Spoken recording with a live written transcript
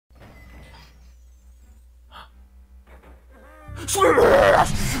Smash!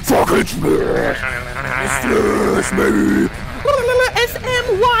 Fucking smash! Smash, baby!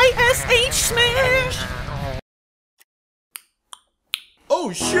 SMAAAASH smash!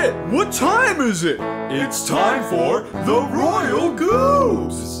 Oh shit, what time is it? It's time for the Royal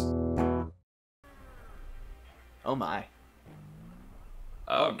Goobs! Oh my.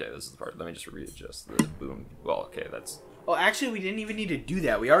 Okay, this is the part. Let me just readjust the boom. Well, okay, that's... Oh, actually, we didn't even need to do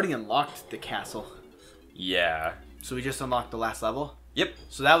that. We already unlocked the castle. Yeah. So we just unlocked the last level? Yep.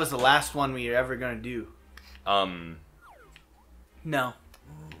 So that was the last one we were ever gonna do. No.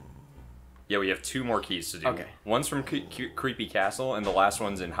 Yeah, we have 2 more keys to do. Okay. One's from Creepy Castle, and the last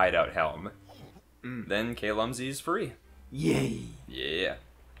one's in Hideout Helm. Then K-Lumsy's free. Yay. Yeah.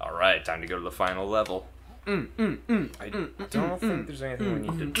 Alright, time to go to the final level. I don't think there's anything we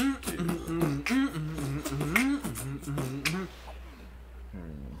need to do.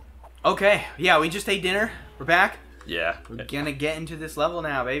 Okay, yeah, we just ate dinner. We're back. Yeah. We're gonna get into this level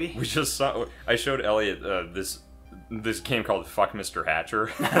now, baby. We just saw... I showed Elliot this game called Fuck Mr. Hatcher.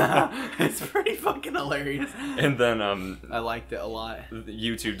 It's pretty fucking hilarious. And then, I liked it a lot.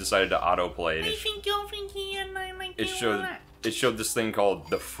 YouTube decided to autoplay it. It showed this thing called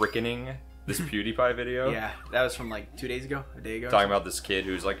the frickening. This PewDiePie video. Yeah, that was from like 2 days ago, a day ago. Talking about this kid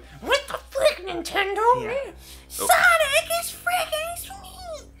who's like, What the frick, Nintendo? Yeah. Sonic is frickin'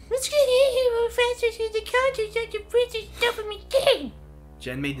 sweet! Let's get in here faster to the country so the British government game!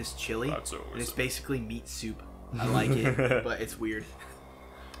 Jen made this chili. That's always and it's basically meat soup. I like it, but it's weird.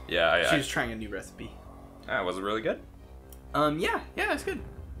 yeah, She was trying a new recipe. was it really good? Yeah, it's good.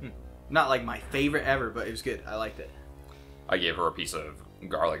 Not like my favorite ever, but it was good. I liked it. I gave her a piece of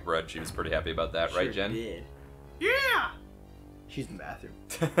garlic bread. She was pretty happy about that, right, Jen? Did. Yeah! She's in the bathroom.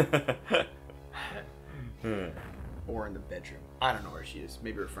 Or in the bedroom. I don't know where she is.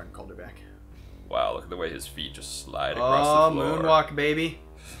 Maybe her friend called her back. Wow, look at the way his feet just slide across the floor. Moonwalk, baby.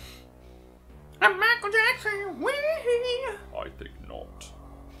 I'm Michael Jackson. Wee! I think not.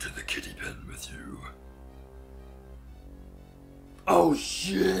 To the kitty pen with you. Oh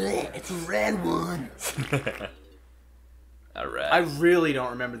shit, it's a red one! Alright. I really don't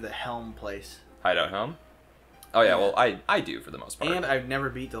remember the Helm place. Hideout Helm? Oh yeah, well, I do for the most part. And I've never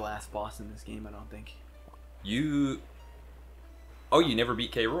beat the last boss in this game, I don't think. Oh, you never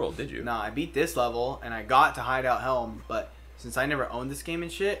beat K. Rool, did you? No, I beat this level, and I got to Hideout Helm, but since I never owned this game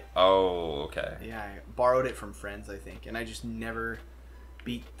and shit... Oh, okay. Yeah, I borrowed it from friends, I think, and I just never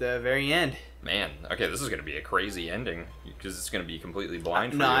beat the very end. Man, okay, this is going to be a crazy ending, because it's going to be completely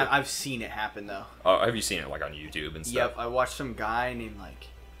blind for No, you. I've seen it happen, though. Oh, have you seen it, like, on YouTube and stuff? Yep, I watched some guy named, like...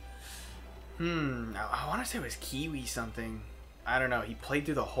 I want to say it was Kiwi something. I don't know, he played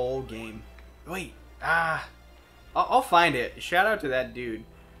through the whole game. Wait, I'll find it. Shout out to that dude.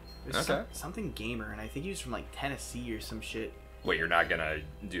 It was Okay. something gamer, and I think he was from, like, Tennessee or some shit. Wait, you're not going to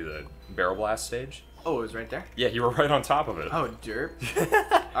do the barrel blast stage? Oh, it was right there? Yeah, you were right on top of it. Oh, derp.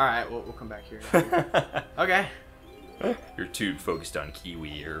 Alright, we'll come back here. Okay. You're too focused on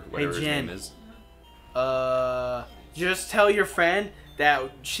Kiwi or whatever his Jen. name is. Just tell your friend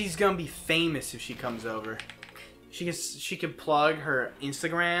that she's gonna be famous if she comes over. She can plug her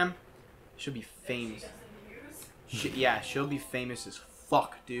Instagram. She'll be famous. She'll be famous as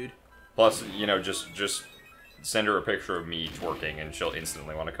fuck, dude. Plus, you know, just send her a picture of me twerking and she'll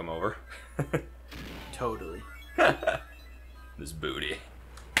instantly want to come over. Totally. This booty.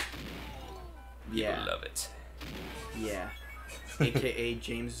 Yeah. People love it. Yeah. AKA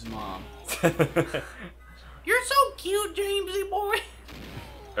James's mom. You're so cute, Jamesy boy.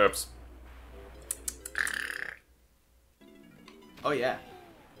 Oops. Oh yeah.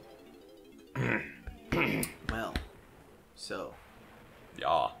 Well, so.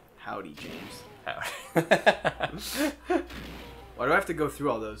 Yeah. Howdy, James. How- Why do I have to go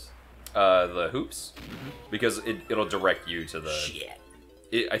through all those? The hoops? Because it'll direct you to the... Shit.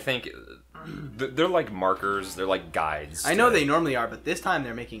 I think they're like markers. They're like guides. I know they normally are, but this time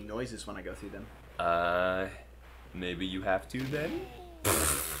they're making noises when I go through them. Maybe you have to then?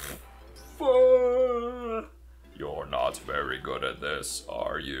 You're not very good at this,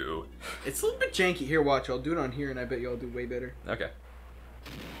 are you? It's a little bit janky. Here, watch. I'll do it on here, and I bet you I'll do way better. Okay.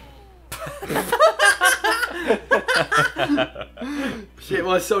 Shit,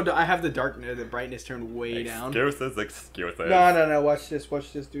 well, it's so I have the brightness turned way down. Excuses. No. Watch this,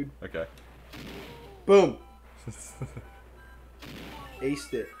 dude. Okay. Boom.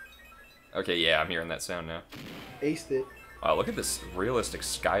 Aced it. Okay, yeah, I'm hearing that sound now. Aced it. Wow, look at this realistic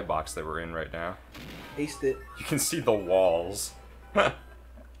skybox that we're in right now. Aced it. You can see the walls.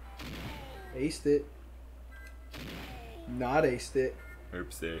 Aced it. Not aced it.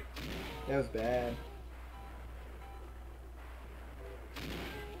 Oopsie. That was bad.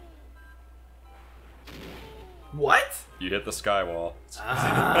 What? You hit the sky wall.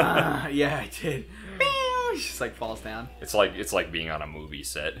 Yeah, I did. It just like falls down. It's like being on a movie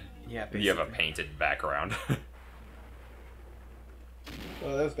set. Yeah, basically. You have a painted background.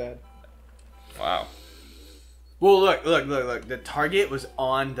 Oh, that was bad. Wow. Well, look. The target was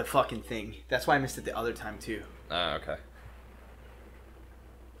on the fucking thing. That's why I missed it the other time too. Okay.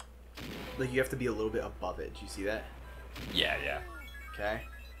 Like, you have to be a little bit above it. Do you see that? Yeah. Okay.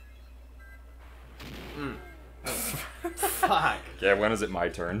 Fuck. Yeah, when is it my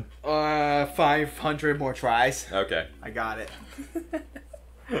turn? 500 more tries. Okay. I got it.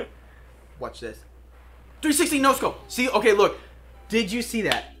 Watch this. 360 no scope. See? Okay, look. Did you see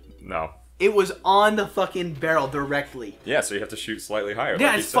that? No. It was on the fucking barrel directly. Yeah, so you have to shoot slightly higher.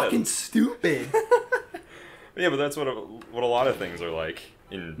 Yeah, like it's fucking stupid. Yeah, but that's what a lot of things are like.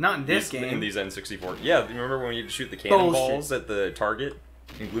 Not in this game. In these N64. Yeah, you remember when you shoot the cannonballs at the target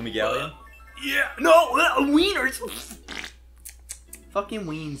in Gloomy Galleon? Yeah. No, wieners. Fucking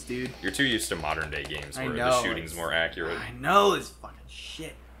weens, dude. You're too used to modern day games I where know, the shooting's more accurate. I know this fucking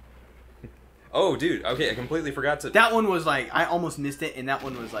shit. Oh, dude. Okay, I completely forgot to... That one was like, I almost missed it, and that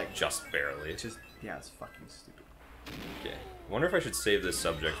one was like... Just barely. Yeah, it's fucking stupid. Okay. I wonder if I should save this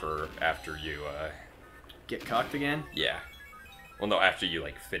subject for after you, Get cocked again? Yeah. Well, no, after you,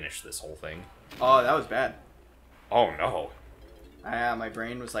 like, finish this whole thing. Oh, that was bad. Oh, no. My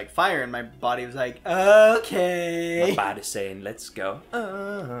brain was like fire, and my body was like, okay. My body's saying, let's go.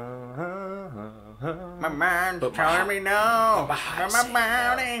 My mind's But telling me no.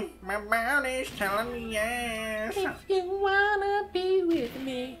 my My body's telling me yes. If you wanna be with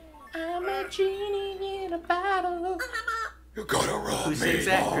me, I'm a genie in a bottle. You gotta roll Who me, sings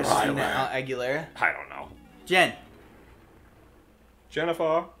that? alright, Christina man. Aguilera? I don't know. Jen.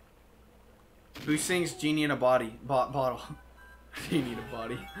 Jennifer. Who sings Genie in a Body? Bottle. Genie in a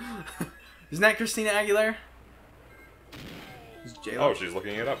Body. Isn't that Christina Aguilera? Is J-Lo? Oh, she's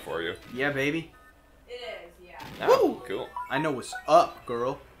looking it up for you. Yeah, baby. It is, yeah. Oh, Woo! cool. I know what's up,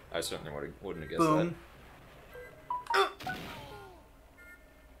 girl. I certainly wouldn't have guessed Boom. that.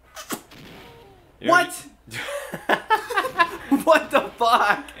 You know, What? What the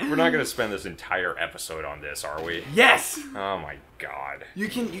fuck? We're not gonna spend this entire episode on this, are we? Yes! Oh my god. You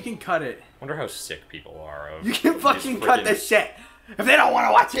can cut it. Wonder how sick people are of. You can these fucking cut frickin- this shit. If they don't want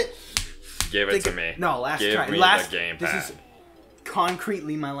to watch it. Give it to me. No, last Give try. me Last. the gamepad. This is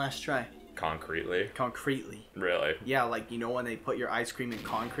concretely my last try. Concretely. Concretely. Really? Yeah, like, you know when they put your ice cream in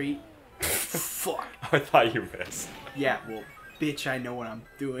concrete? Fuck. I thought you missed. Yeah, well, bitch, I know what I'm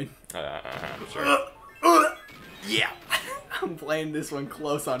doing. Sure. Yeah. I'm playing this one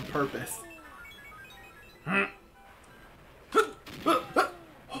close on purpose.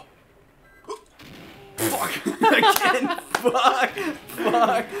 Fuck. Again. Fuck.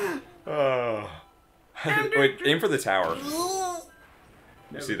 Oh. Wait, aim for the tower.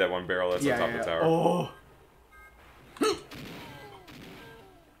 You see that one barrel that's on top of the tower? Oh.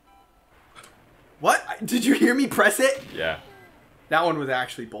 What? Did you hear me press it? Yeah. That one was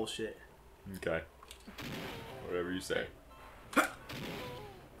actually bullshit. Okay. Whatever you say.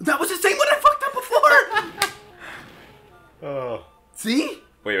 That was the same one I fucked up before! Oh. See?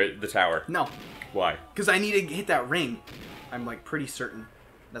 Wait, the tower. No. Why? Because I need to hit that ring. I'm like pretty certain.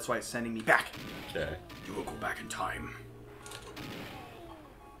 That's why it's sending me back. Okay. You will go back in time.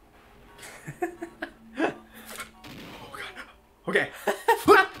 Oh god. Okay.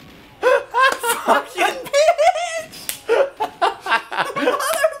 Fucking bitch!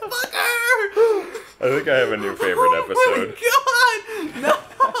 Motherfucker! I think I have a new favorite episode. Oh my god! No!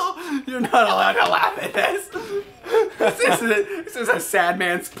 You're not allowed to laugh at this. This is a sad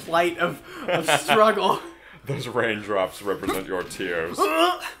man's plight of struggle. Those raindrops represent your tears.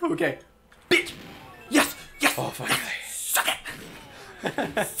 Okay. Bitch! Yes! Yes! Oh, finally. Suck it!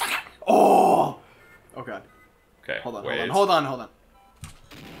 Suck it! Oh! Oh god. Okay. Hold on, wait. hold on.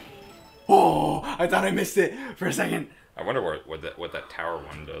 Oh! I thought I missed it for a second. I wonder what that tower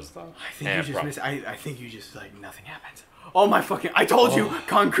one does though. I think you just missed. I think you just like nothing happens. Oh my fucking! I told you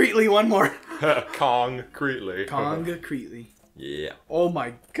concretely. One more. Concretely. Concretely. Yeah. Oh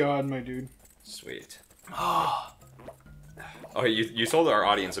my god, my dude. Sweet. Oh, you told our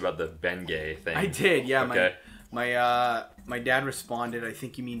audience about the Bengay thing. I did. Yeah. Okay. My dad responded. I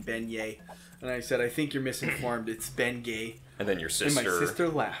think you mean Ben Ye, and I said I think you're misinformed. It's Ben Gay. And then your sister. And my sister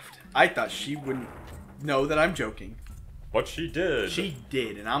laughed. I thought she wouldn't know that I'm joking. But she did. She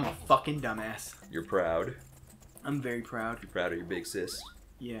did, and I'm a fucking dumbass. You're proud. I'm very proud. You're proud of your big sis.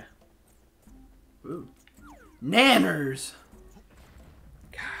 Yeah. Ooh. Nanners!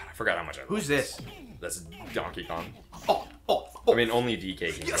 God, I forgot how much I Who's love this? That's Donkey Kong. Oh. I mean, only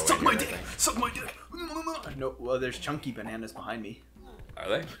DK can Yeah, go suck in my here, I dick! think. Suck my dick! No, well, there's chunky bananas behind me. Are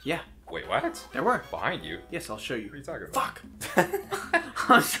they? Yeah, Wait, what? there were. Behind you? Yes, I'll show you. What are you talking about? Fuck!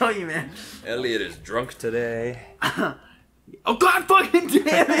 I'll show you, man. Elliot is drunk today. Oh god fucking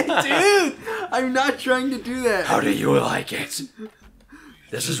damn it, dude! I'm not trying to do that. How do you like it?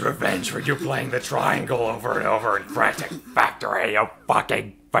 This is revenge for you playing the triangle over and over in Frantic Factory, you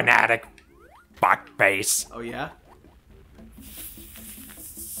fucking fanatic fuckface. Oh yeah?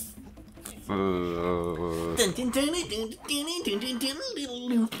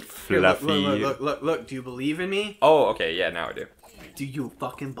 Here, look, Fluffy. look. Do you believe in me? Oh, okay, yeah, now I do. Do you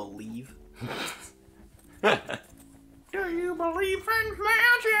fucking believe? Do you believe in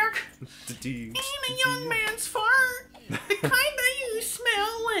magic? In a young man's fart? The kind that you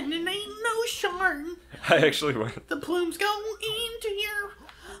smell when it ain't no shard. I actually went. The plumes go into your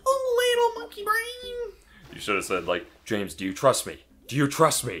little monkey brain. You should have said, like, James, do you trust me? Do you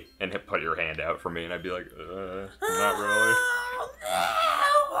trust me? And hit, put your hand out for me, and I'd be like, not really.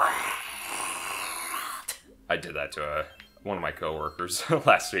 I did that to one of my coworkers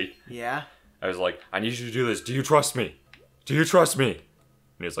last week. Yeah? I was like, I need you to do this. Do you trust me? Do you trust me? And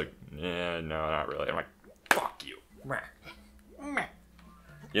he was like, yeah, no, not really. I'm like, fuck you.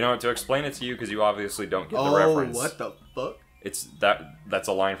 You know, to explain it to you, because you obviously don't get the reference. Oh, what the fuck? It's that's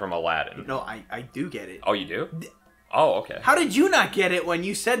a line from Aladdin. No, I do get it. Oh, you do? Oh, okay. How did you not get it when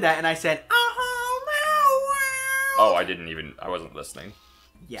you said that and I said, Oh, I wasn't listening.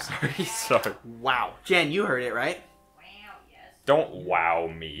 Yeah. Sorry. Wow. Jen, you heard it, right? Don't wow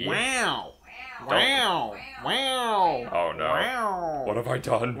me. Wow. Don't. Wow. Wow. Oh, no. Wow. What have I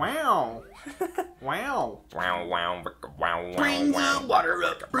done? Wow. Wow. Wow, wow, wow, Bring wow, the water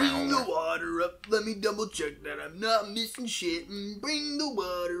up. Bring the water up. Let me double check that I'm not missing shit. Bring the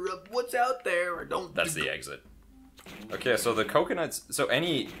water up. What's out there? I don't. That's the exit. Okay, so the coconuts. So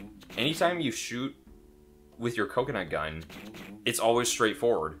anytime you shoot with your coconut gun, it's always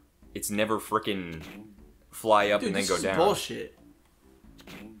straightforward. It's never frickin' fly up and then go down. Bullshit.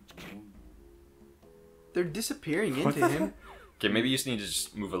 They're disappearing into him. Okay, maybe you just need to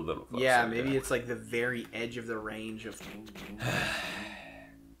just move a little closer. Yeah, maybe it's like the very edge of the range of.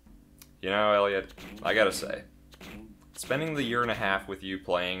 You know, Elliot, I gotta say, spending the year and a half with you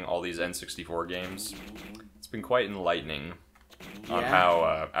playing all these N64 games, it's been quite enlightening on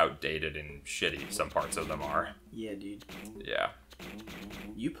how outdated and shitty some parts of them are. Yeah, dude. Yeah.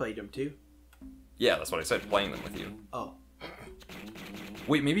 You played them too. Yeah, that's what I said, playing them with you. Oh.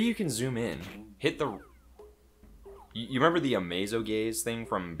 Wait, maybe you can zoom in. Hit the... You remember the Amazo Gaze thing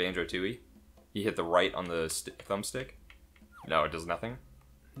from Banjo-Tooie? You hit the right on the thumbstick? No, it does nothing?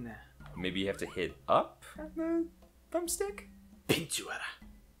 Nah. Maybe you have to hit up on the thumbstick? Pinchuera.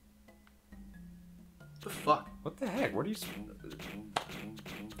 The fuck? What the heck? What are you...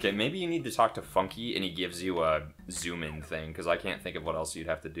 Okay, maybe you need to talk to Funky and he gives you a zoom-in thing, because I can't think of what else you'd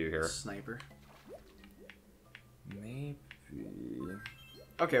have to do here. Sniper. Maybe...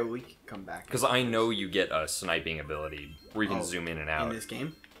 Okay, well, we can come back. Because I know you get a sniping ability where you can zoom in and out. In this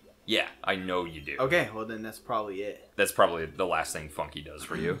game? Yeah, I know you do. Okay, well then that's probably it. That's probably the last thing Funky does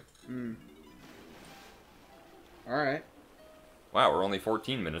for you. Alright. Wow, we're only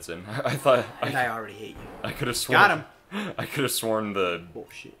 14 minutes in. I thought... And I already hate you. I could have sworn... Got him! I could have sworn the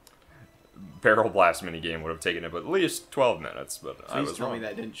Bullshit. barrel blast minigame would have taken it at least 12 minutes, but I Please was tell wrong. me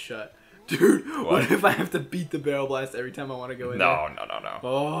that didn't shut. Dude, what if I have to beat the barrel blast every time I want to go in there? No.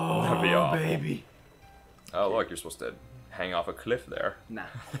 Oh, That'd be awful. baby. Oh, look, you're supposed to hang off a cliff there. Nah.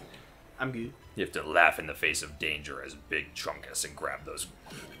 I'm good. You have to laugh in the face of danger as Big Chungus and grab those...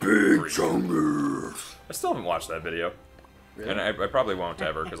 Big Chungus! I still haven't watched that video. Really? And I probably won't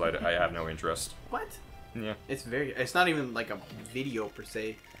ever, because I have no interest. What? Yeah. It's not even like a video per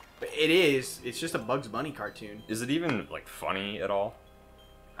se. But it is. It's just a Bugs Bunny cartoon. Is it even, like, funny at all?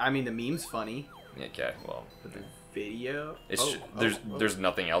 I mean, the meme's funny. Okay, well... But the video... It's there's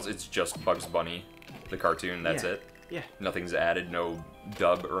nothing else. It's just Bugs Bunny, the cartoon. That's it. Yeah. Nothing's added. No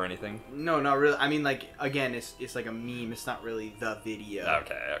dub or anything. No, not really. I mean, like, again, it's like a meme. It's not really the video.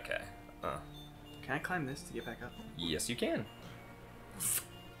 Okay. Can I climb this to get back up? Yes, you can.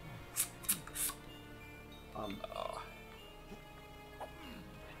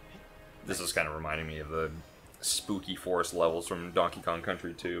 This is kind of reminding me of the spooky forest levels from Donkey Kong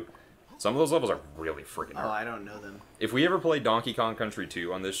Country 2. Some of those levels are really freaking hard. Oh, I don't know them. If we ever play Donkey Kong Country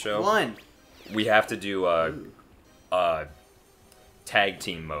 2 on this show, One. we have to do a tag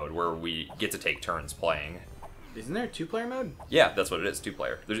team mode where we get to take turns playing. Isn't there a 2-player mode? Yeah, that's what it is,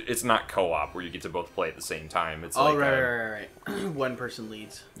 2-player. It's not co-op where you get to both play at the same time. It's Oh, like right. One person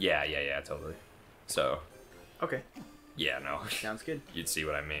leads. Yeah, totally. So, Okay. yeah, no. Sounds good. You'd see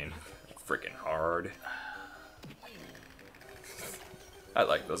what I mean. Freaking hard. I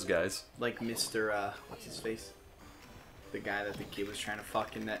like those guys. Like Mr. What's his face? The guy that the kid was trying to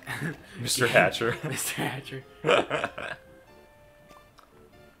fuck in that. Mr. Hatcher. Mr. Hatcher.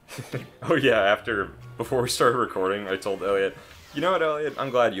 Oh yeah, before we started recording, I told Elliot, you know what, Elliot? I'm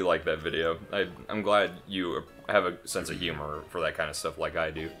glad you like that video. I'm glad you have a sense of humor for that kind of stuff like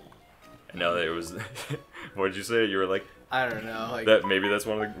I do. I know that it was... What did you say? You were like... I don't know. Like, maybe that's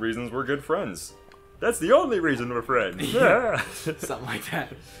one of the reasons we're good friends. That's the only reason we're friends. Yeah. Something like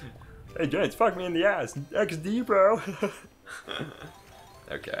that. Hey, James, fuck me in the ass. XD, bro.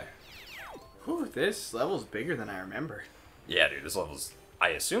 Okay. Whew, this level's bigger than I remember. Yeah, dude, this level's... I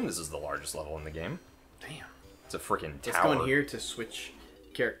assume this is the largest level in the game. Damn. It's a freaking tower. Let's go in here to switch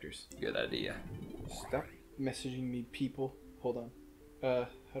characters. Good idea. Stop messaging me, people. Hold on.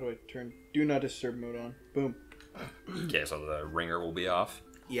 How do I turn do not disturb mode on? Boom. Okay, so the ringer will be off.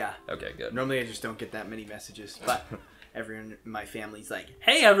 Yeah. Okay, good. Normally I just don't get that many messages, but everyone in my family's like,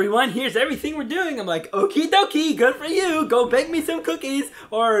 "Hey everyone, here's everything we're doing." I'm like, "Okie dokie, good for you. Go bake me some cookies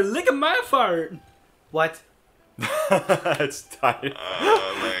or lick at my fart." What? It's tight.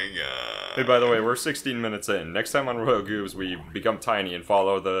 Oh my god. Hey, by the way, we're 16 minutes in. Next time on Royal Goobs, we become tiny and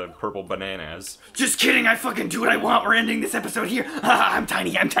follow the purple bananas. Just kidding, I fucking do what I want. We're ending this episode here. I'm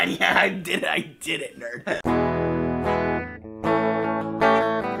tiny. I did it, nerd.